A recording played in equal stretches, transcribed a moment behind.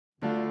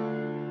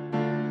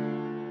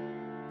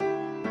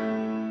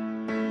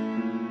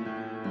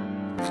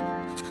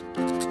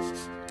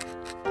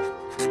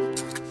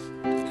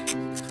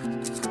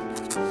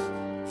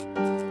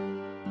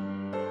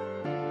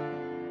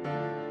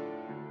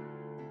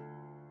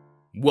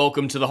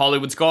Welcome to the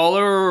Hollywood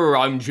Scholar.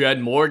 I'm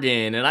Jed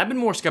Morgan, and I've been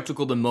more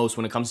skeptical than most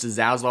when it comes to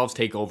Zaslav's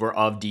takeover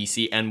of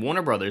DC and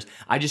Warner Brothers.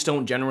 I just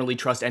don't generally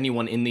trust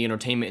anyone in the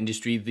entertainment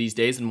industry these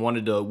days and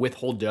wanted to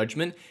withhold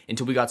judgment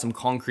until we got some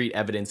concrete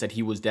evidence that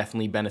he was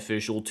definitely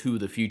beneficial to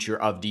the future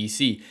of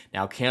DC.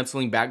 Now,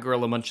 canceling Batgirl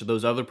and a bunch of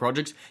those other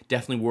projects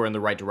definitely were in the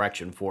right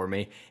direction for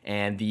me,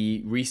 and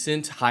the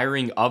recent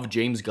hiring of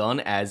James Gunn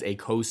as a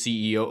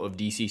co-CEO of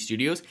DC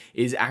Studios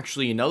is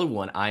actually another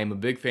one. I am a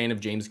big fan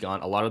of James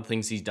Gunn. A lot of the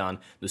things he's done.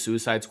 The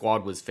Suicide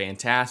Squad was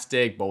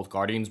fantastic. Both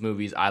Guardians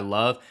movies I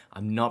love.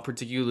 I'm not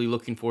particularly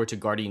looking forward to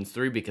Guardians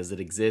 3 because it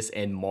exists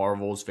in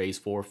Marvel's Phase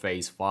 4,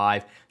 Phase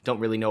 5. Don't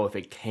really know if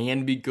it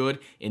can be good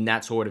in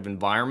that sort of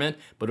environment,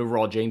 but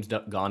overall James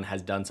Gunn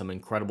has done some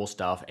incredible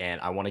stuff and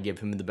I want to give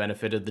him the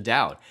benefit of the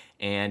doubt.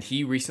 And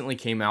he recently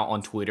came out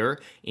on Twitter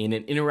in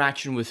an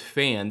interaction with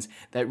fans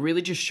that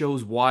really just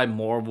shows why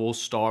Marvel,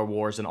 Star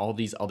Wars, and all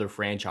these other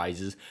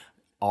franchises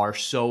are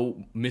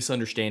so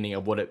misunderstanding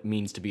of what it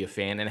means to be a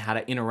fan and how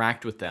to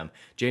interact with them.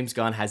 James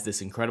Gunn has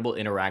this incredible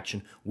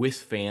interaction with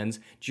fans,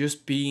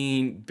 just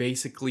being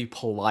basically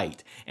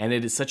polite. And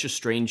it is such a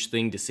strange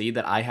thing to see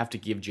that I have to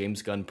give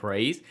James Gunn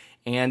praise,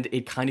 and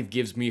it kind of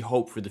gives me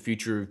hope for the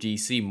future of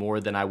DC more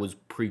than I was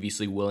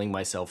previously willing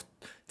myself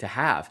to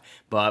have.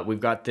 But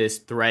we've got this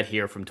thread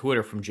here from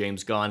Twitter from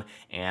James Gunn,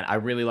 and I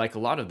really like a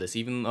lot of this,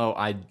 even though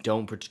I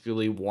don't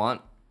particularly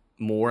want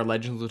more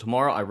Legends of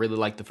Tomorrow. I really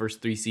liked the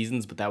first 3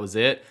 seasons, but that was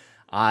it.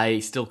 I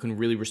still can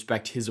really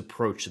respect his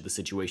approach to the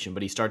situation,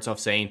 but he starts off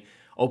saying,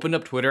 opened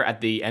up Twitter at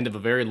the end of a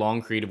very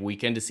long creative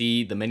weekend to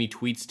see the many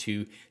tweets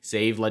to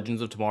save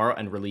Legends of Tomorrow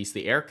and release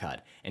the air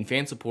cut, and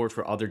fan support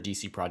for other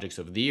DC projects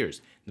over the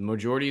years. The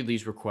majority of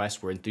these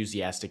requests were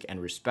enthusiastic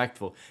and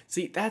respectful.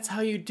 See, that's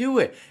how you do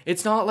it.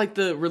 It's not like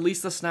the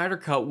release the Snyder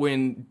Cut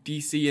when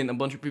DC and a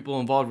bunch of people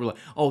involved were like,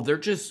 oh, they're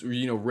just,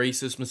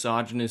 racist,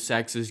 misogynist,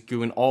 sexist,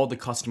 doing all the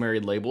customary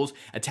labels,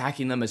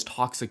 attacking them as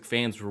toxic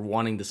fans for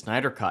wanting the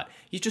Snyder Cut.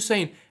 He's just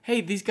saying, hey,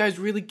 these guys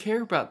really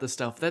care about this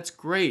stuff. That's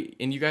great.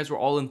 And you guys were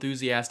all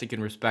enthusiastic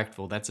and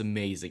respectful. That's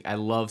amazing. I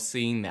love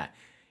seeing that.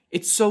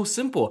 It's so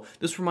simple.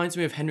 This reminds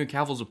me of Henry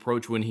Cavill's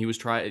approach when he was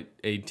trying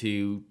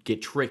to get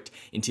tricked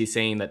into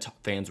saying that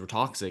fans were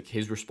toxic.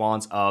 His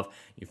response of,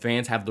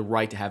 fans have the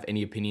right to have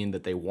any opinion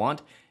that they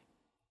want,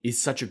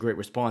 is such a great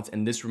response,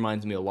 and this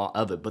reminds me a lot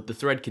of it. But the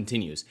thread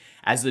continues.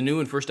 As the new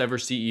and first ever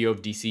CEO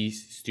of DC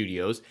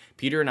Studios,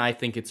 Peter and I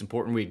think it's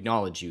important we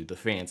acknowledge you, the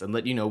fans, and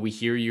let you know we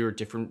hear your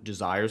different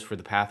desires for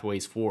the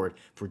pathways forward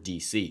for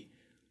DC.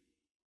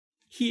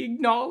 He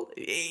acknowledged.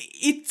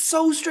 It's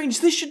so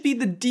strange. This should be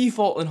the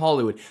default in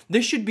Hollywood.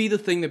 This should be the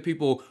thing that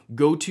people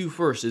go to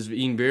first, is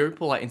being very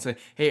polite and say,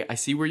 hey, I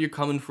see where you're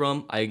coming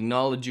from. I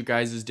acknowledge you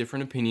guys'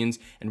 different opinions,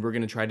 and we're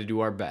going to try to do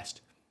our best.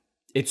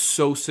 It's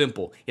so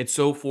simple. It's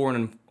so foreign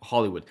in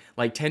Hollywood.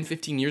 Like 10,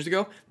 15 years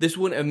ago, this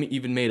wouldn't have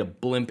even made a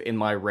blimp in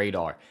my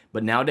radar.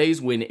 But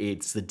nowadays, when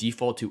it's the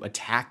default to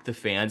attack the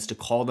fans, to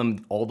call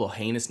them all the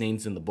heinous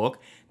names in the book,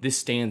 this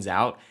stands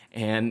out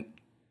and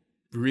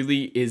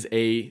really is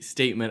a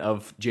statement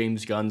of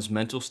James Gunn's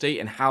mental state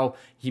and how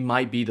he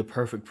might be the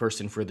perfect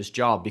person for this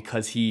job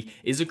because he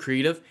is a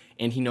creative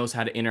and he knows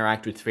how to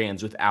interact with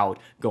fans without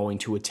going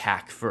to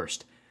attack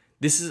first.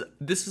 This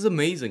is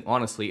amazing,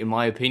 honestly, in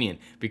my opinion,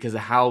 because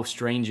of how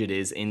strange it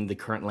is in the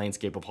current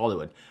landscape of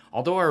Hollywood.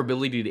 Although our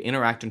ability to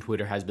interact on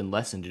Twitter has been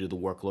lessened due to the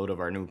workload of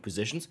our new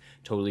positions,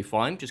 totally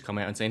fine. Just come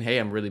out and saying, hey,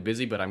 I'm really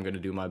busy, but I'm going to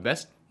do my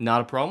best.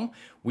 Not a problem.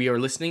 We are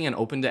listening and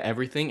open to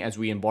everything as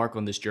we embark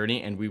on this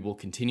journey, and we will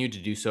continue to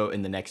do so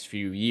in the next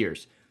few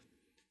years.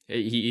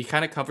 He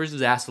kind of covers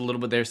his ass a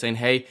little bit there, saying,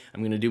 hey,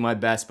 I'm going to do my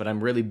best, but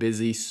I'm really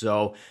busy,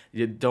 so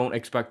don't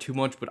expect too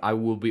much, but I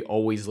will be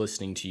always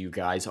listening to you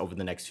guys over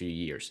the next few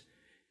years.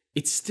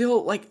 It's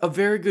still like a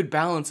very good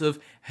balance of,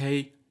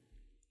 hey,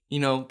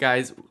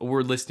 guys,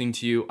 we're listening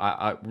to you.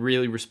 I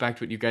really respect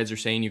what you guys are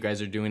saying. You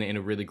guys are doing it in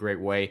a really great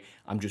way.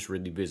 I'm just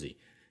really busy.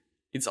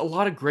 It's a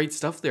lot of great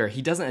stuff there.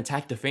 He doesn't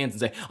attack the fans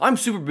and say, I'm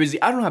super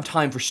busy. I don't have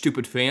time for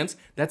stupid fans.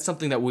 That's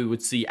something that we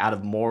would see out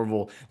of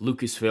Marvel,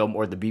 Lucasfilm,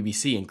 or the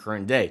BBC in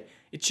current day.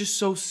 It's just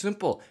so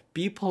simple.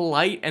 Be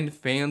polite and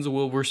fans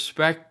will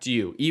respect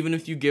you. Even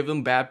if you give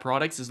them bad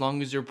products, as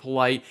long as you're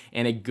polite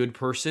and a good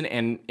person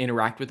and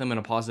interact with them in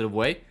a positive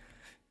way,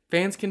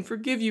 fans can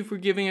forgive you for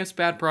giving us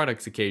bad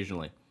products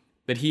occasionally.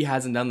 But he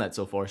hasn't done that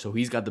so far, so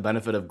he's got the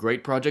benefit of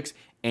great projects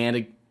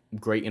and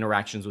great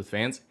interactions with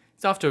fans.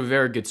 It's off to a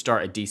very good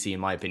start at DC, in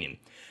my opinion.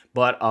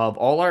 But of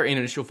all our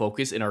initial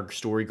focus in our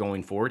story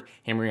going forward,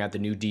 hammering out the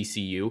new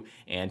DCU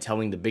and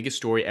telling the biggest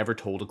story ever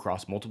told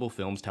across multiple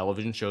films,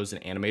 television shows,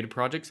 and animated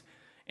projects,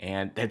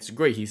 and that's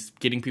great. He's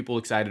getting people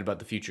excited about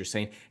the future,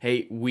 saying,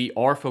 hey, we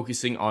are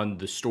focusing on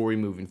the story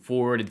moving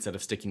forward instead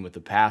of sticking with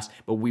the past,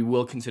 but we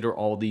will consider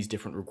all these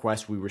different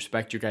requests. We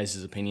respect your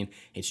guys' opinion.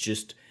 It's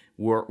just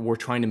we're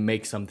trying to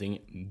make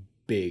something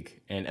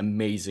big and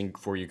amazing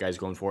for you guys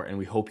going forward, and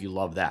we hope you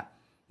love that.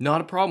 Not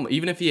a problem.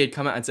 Even if he had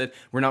come out and said,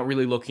 we're not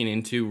really looking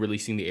into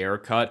releasing the air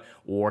cut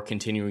or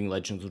continuing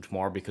Legends of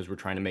Tomorrow because we're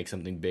trying to make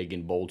something big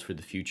and bold for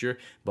the future,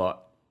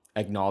 but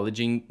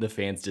acknowledging the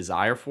fans'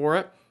 desire for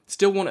it,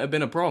 still wouldn't have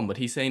been a problem, but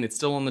he's saying it's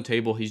still on the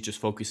table. He's just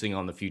focusing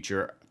on the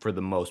future for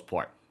the most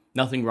part.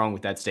 Nothing wrong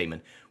with that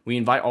statement. We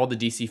invite all the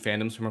DC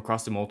fandoms from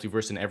across the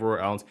multiverse and everywhere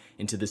else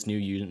into this new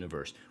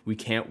universe. We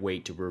can't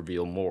wait to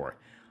reveal more.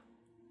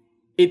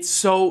 It's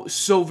so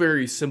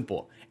very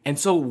simple and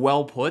so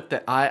well put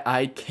that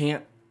I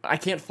can't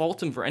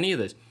fault him for any of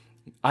this.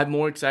 I'm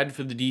more excited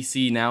for the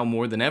DC now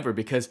more than ever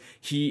because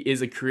he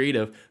is a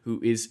creative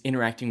who is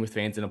interacting with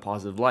fans in a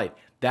positive light.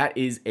 That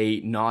is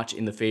a notch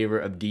in the favor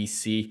of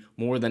DC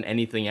more than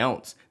anything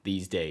else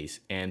these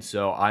days. And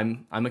so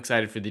I'm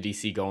excited for the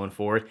DC going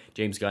forward.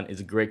 James Gunn is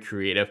a great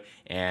creative,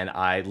 and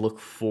I look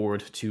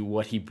forward to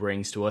what he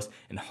brings to us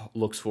and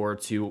looks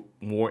forward to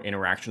more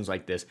interactions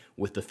like this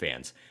with the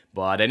fans.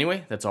 But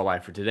anyway, that's all I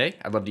have for today.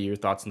 I'd love to hear your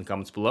thoughts in the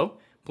comments below.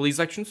 Please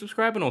like and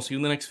subscribe, and I'll see you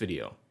in the next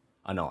video.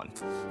 Anon.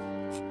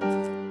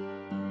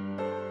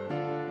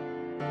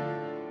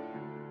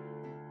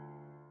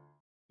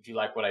 If you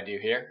like what I do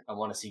here and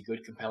want to see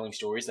good, compelling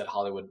stories that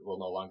Hollywood will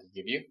no longer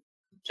give you,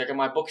 check out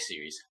my book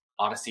series,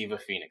 Odyssey of a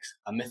Phoenix,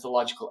 a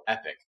mythological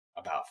epic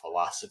about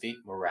philosophy,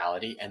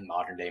 morality, and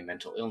modern-day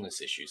mental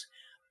illness issues.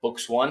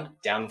 Books 1,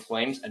 Down in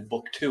Flames, and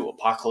Book 2,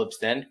 Apocalypse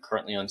Then,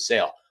 currently on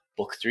sale.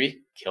 Book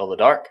 3, Kill the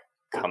Dark,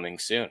 coming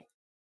soon.